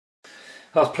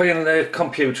I was playing the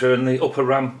computer and the upper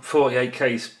RAM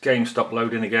 48K game stopped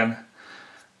loading again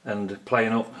and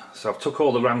playing up, so I've took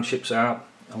all the RAM chips out.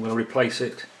 I'm going to replace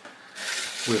it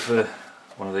with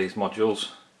one of these modules,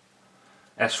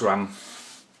 SRAM.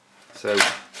 So,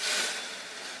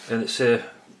 and it's a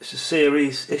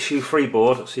series issue free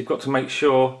board, so you've got to make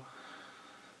sure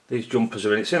these jumpers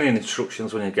are in. It's only in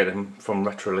instructions when you get them from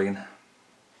Retroleum,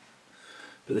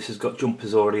 but this has got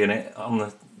jumpers already in it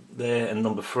on there and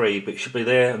number 3, but it should be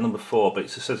there and number 4, but it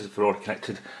says if they're already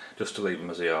connected just to leave them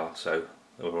as they are, so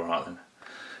they're alright then.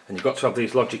 And you've got to have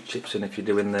these logic chips in if you're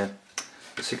doing the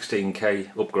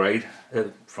 16K upgrade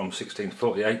from 16 to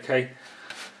 48K.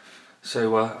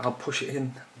 So I'll push it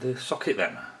in the socket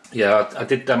then. Yeah, I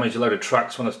did damage a load of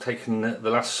tracks when I was taking the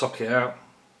last socket out,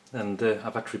 and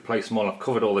I've had to replace them all. I've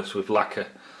covered all this with lacquer,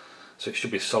 so it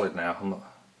should be solid now.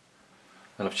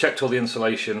 And I've checked all the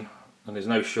insulation and there's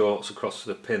no shorts across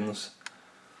the pins.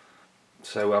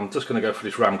 So I'm just going to go for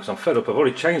this RAM because I'm fed up. I've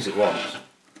already changed it once.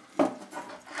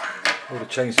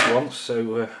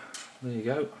 So there you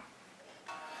go.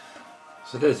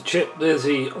 So there's the chip, there's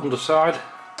the underside.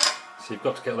 So you've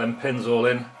got to get them pins all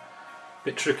in.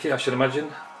 Bit tricky, I should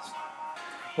imagine.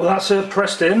 Well, that's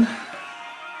pressed in.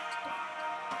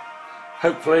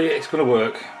 Hopefully it's going to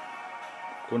work.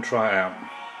 Go and try it out.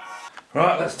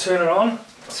 Right, let's turn it on,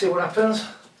 see what happens.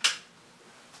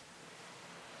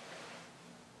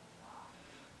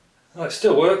 Oh, it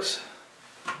still works.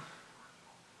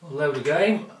 We'll load the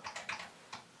game.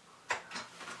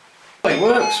 It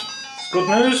works. It's good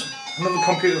news. Another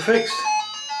computer fixed.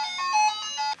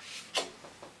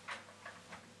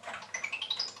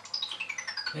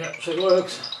 Yep, so it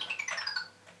works.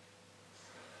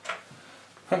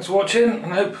 Thanks for watching,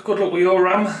 and I hope good luck with your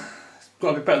RAM. It's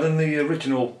got to be better than the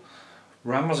original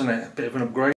RAM, wasn't it? A bit of an upgrade.